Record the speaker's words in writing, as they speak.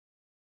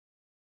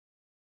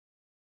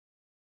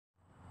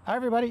Hi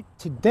everybody,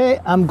 today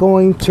I'm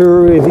going to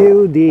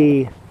review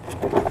the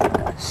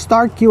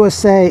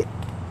StarkUSA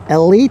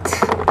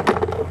Elite,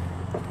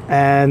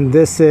 and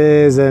this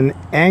is an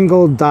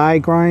angle die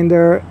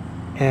grinder,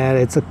 and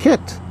it's a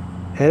kit.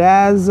 It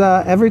has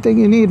everything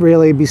you need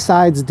really,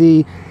 besides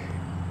the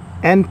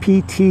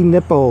NPT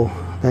nipple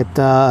that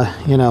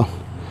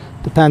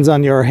depends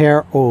on your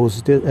hair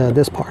hose,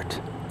 this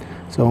part.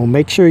 So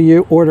make sure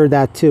you order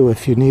that too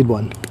if you need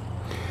one.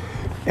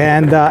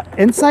 And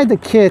inside the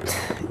kit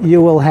you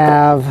will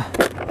have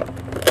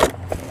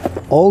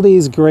all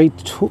these great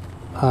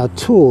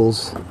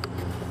tools.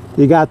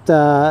 You got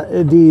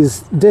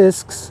these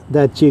discs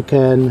that you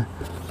can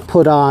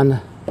put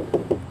on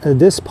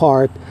this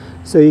part,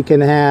 so you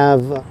can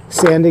have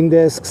sanding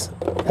discs,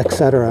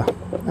 etc.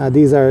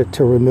 These are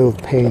to remove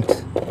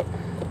paint,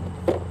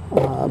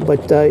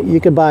 but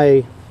you can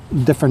buy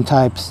different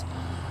types.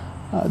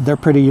 They're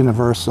pretty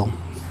universal.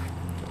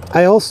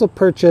 I also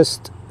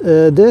purchased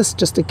this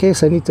just in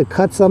case I need to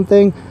cut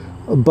something,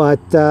 but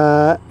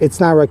it's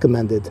not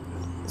recommended,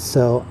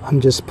 so I'm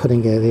just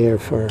putting it here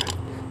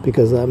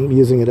because I'm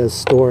using it as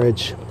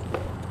storage.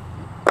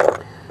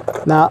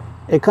 Now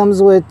it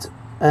comes with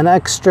an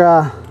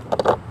extra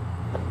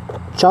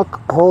chuck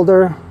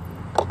holder.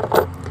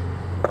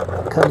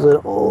 It comes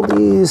with all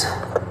these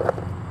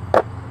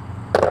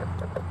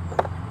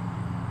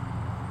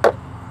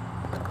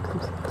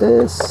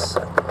this,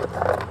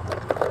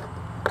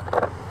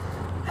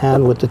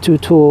 and with the two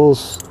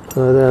tools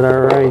that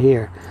are right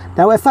here.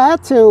 Now if I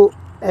had to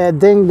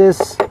ding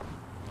this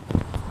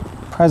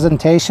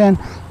presentation,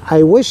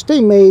 I wish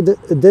they made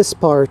this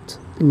part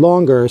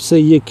longer so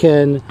you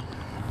can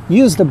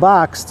use the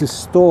box to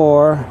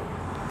store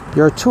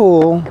your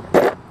tool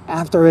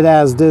after it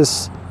has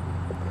this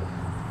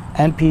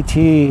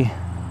NPT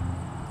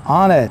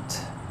on it.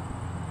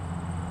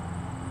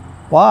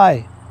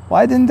 Why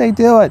didn't they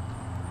do it?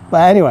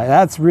 But anyway,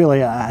 that's really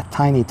a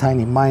tiny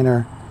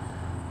minor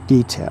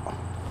detail.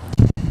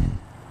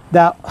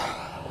 Now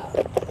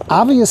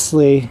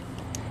obviously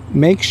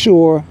make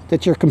sure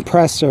that your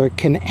compressor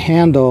can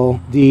handle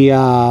the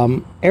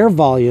air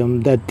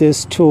volume that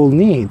this tool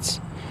needs.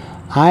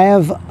 I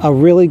have a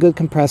really good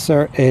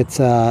compressor. It's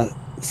a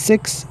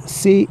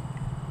 6C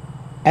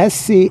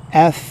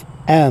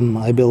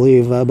SCFM, I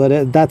believe,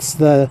 but that's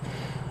the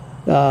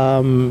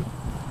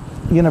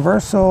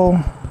universal,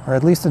 or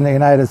at least in the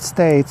United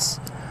States,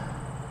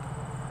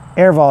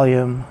 air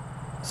volume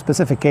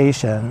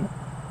specification,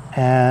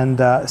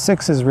 and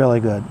 6 is really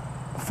good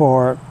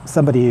for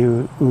somebody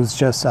who's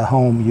just a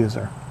home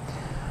user.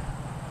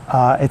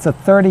 It's a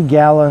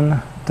 30-gallon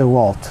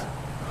DeWalt.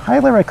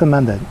 Highly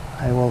recommended,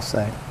 I will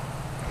say.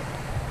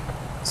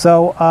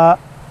 So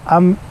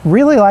I'm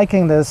really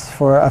liking this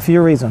for a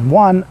few reasons.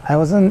 One, I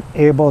wasn't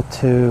able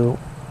to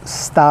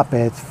stop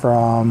it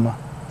from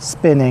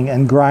spinning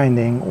and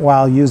grinding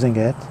while using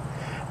it.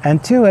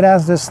 And two, it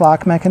has this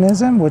lock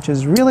mechanism, which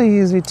is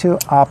really easy to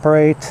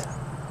operate.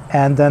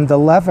 And then the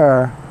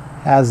lever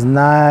has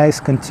nice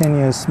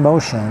continuous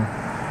motion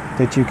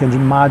that you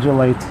can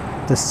modulate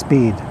the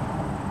speed.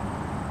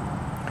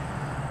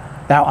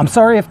 Now, I'm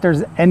sorry if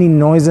there's any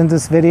noise in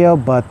this video,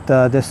 but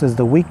this is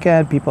the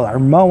weekend. People are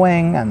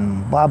mowing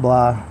and blah,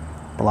 blah,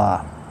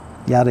 blah,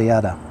 yada,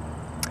 yada.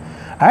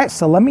 All right,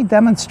 so let me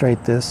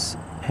demonstrate this.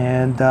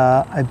 And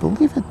I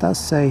believe it does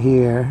say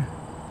here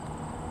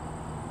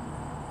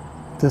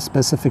the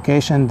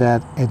specification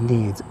that it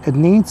needs. It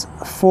needs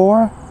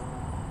 4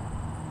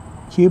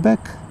 cubic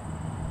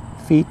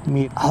feet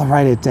meter. I'll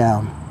write it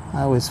down.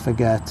 I always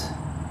forget.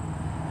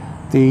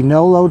 The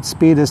no load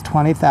speed is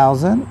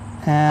 20,000,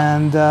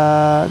 and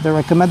the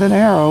recommended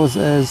arrows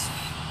is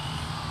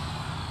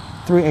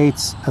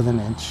 3/8 of an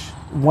inch.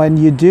 When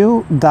you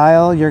do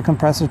dial your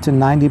compressor to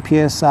 90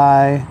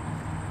 psi,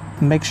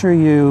 make sure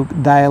you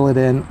dial it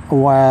in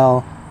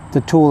while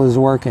the tool is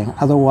working.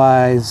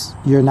 Otherwise,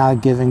 you're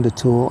not giving the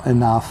tool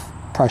enough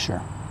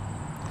pressure.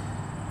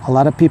 A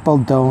lot of people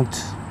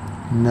don't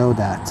know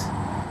that.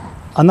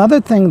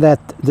 Another thing that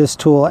this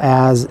tool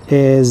has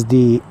is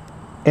the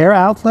air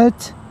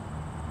outlet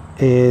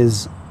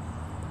has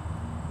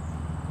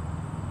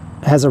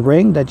a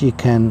ring that you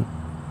can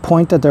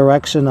point the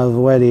direction of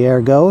where the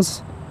air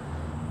goes.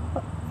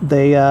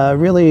 They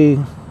really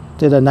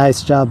did a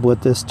nice job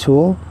with this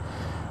tool.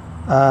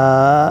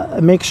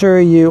 Make sure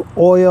you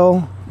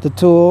oil the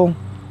tool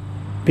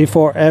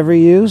before every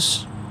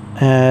use,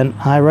 and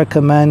I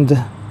recommend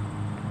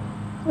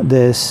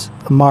this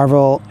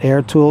Marvel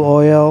air tool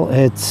oil.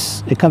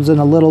 It comes in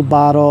a little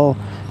bottle.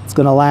 It's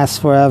gonna last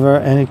forever,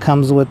 and it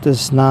comes with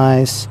this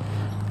nice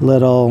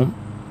little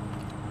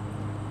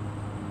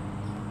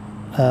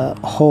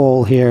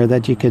hole here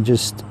that you could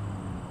just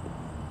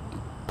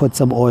put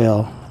some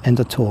oil in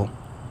the tool.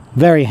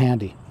 Very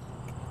handy.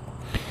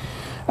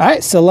 All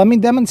right, so let me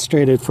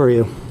demonstrate it for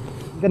you.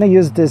 I'm gonna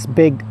use this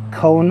big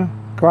cone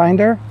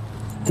grinder.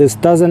 This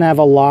doesn't have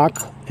a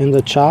lock in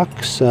the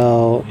chuck,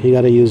 so you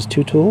gotta use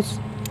 2 tools.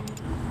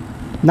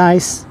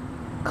 Nice,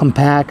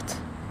 compact,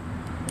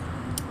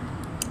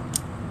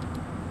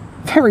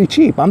 very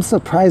cheap. I'm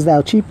surprised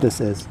how cheap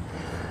this is.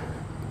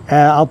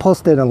 I'll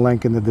post it a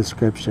link in the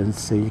description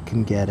so you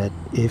can get it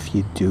if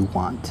you do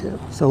want to.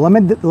 So let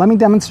me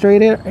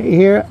demonstrate it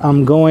here.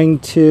 I'm going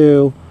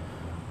to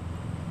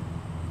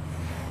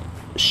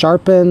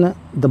sharpen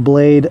the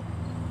blade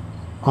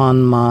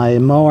on my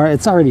mower.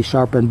 It's already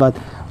sharpened, but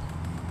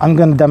I'm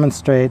going to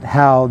demonstrate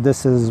how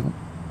this is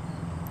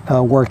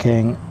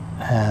working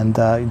and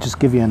just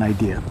give you an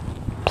idea.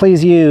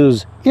 Please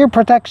use ear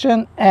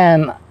protection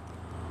and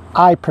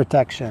eye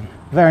protection.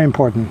 Very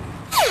important.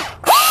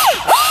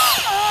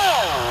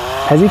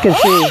 As you can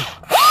see,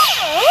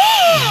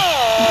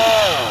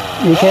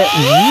 you can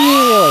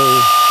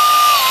really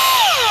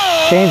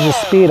change the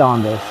speed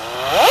on this.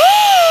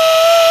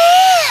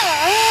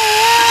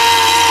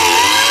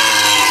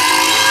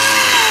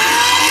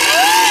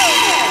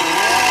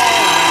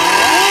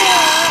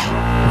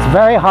 It's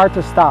very hard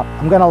to stop.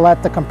 I'm going to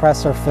let the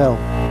compressor fill.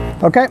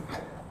 Okay,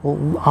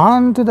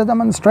 on to the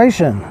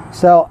demonstration.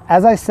 So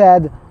as I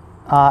said,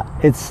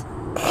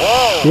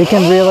 you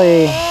can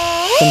really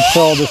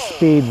control the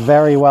speed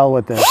very well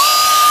with this.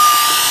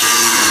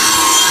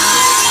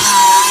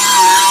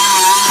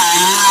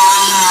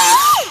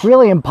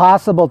 Really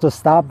impossible to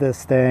stop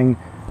this thing.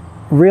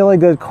 Really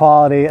good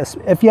quality.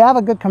 If you have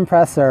a good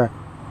compressor,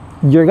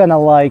 you're gonna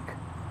like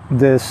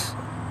this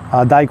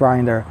die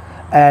grinder.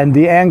 And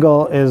the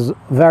angle is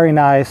very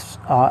nice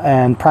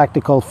and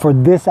practical for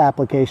this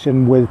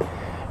application with,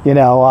 you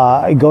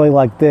know, going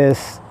like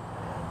this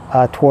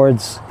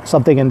towards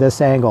something in this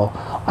angle.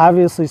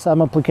 Obviously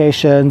some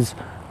applications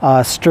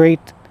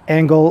straight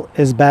angle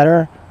is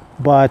better,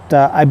 but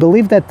I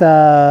believe that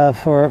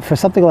for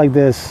something like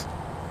this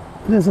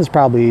is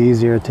probably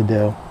easier to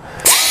do.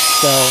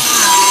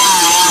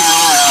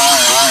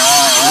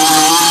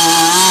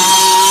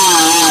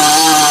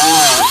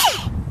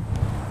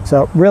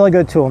 So really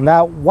good tool.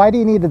 Now, why do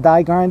you need the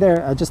die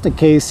grinder? Just in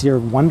case you're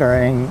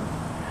wondering,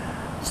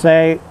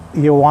 say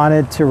you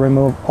wanted to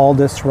remove all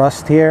this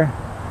rust here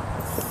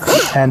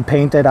and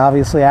paint it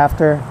obviously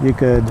after, you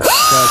could just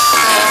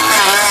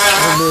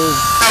remove.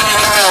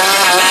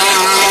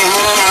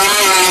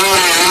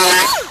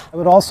 I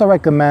would also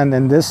recommend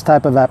in this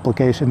type of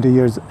application to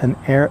use an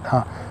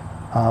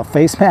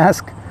face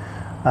mask,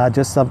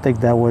 just something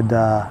that would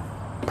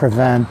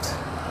prevent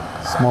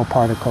small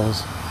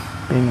particles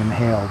being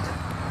inhaled.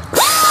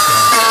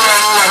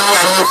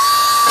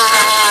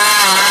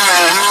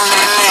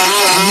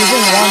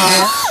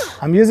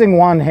 I'm using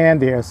one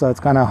hand here, so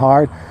it's kind of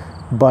hard,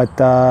 but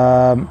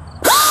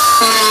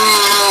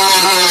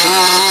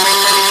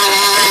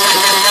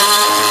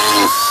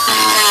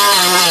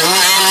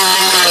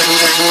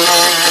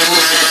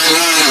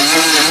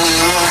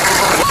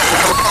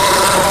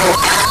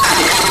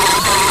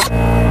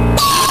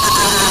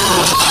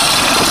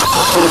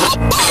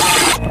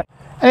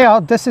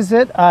anyhow, this is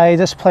it. I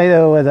just played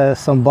it with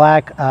some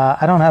black.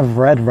 I don't have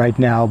red right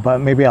now, but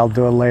maybe I'll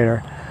do it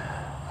later.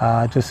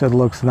 Just so it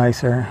looks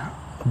nicer.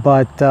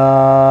 But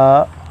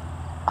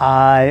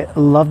I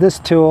love this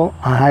tool.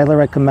 I highly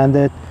recommend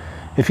it.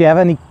 If you have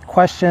any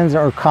questions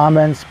or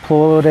comments,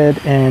 put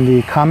it in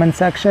the comment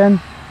section.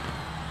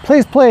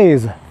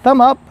 Please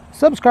thumb up,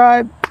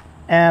 subscribe,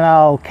 and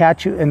I'll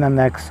catch you in the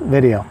next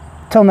video.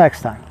 Till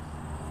next time,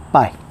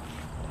 bye.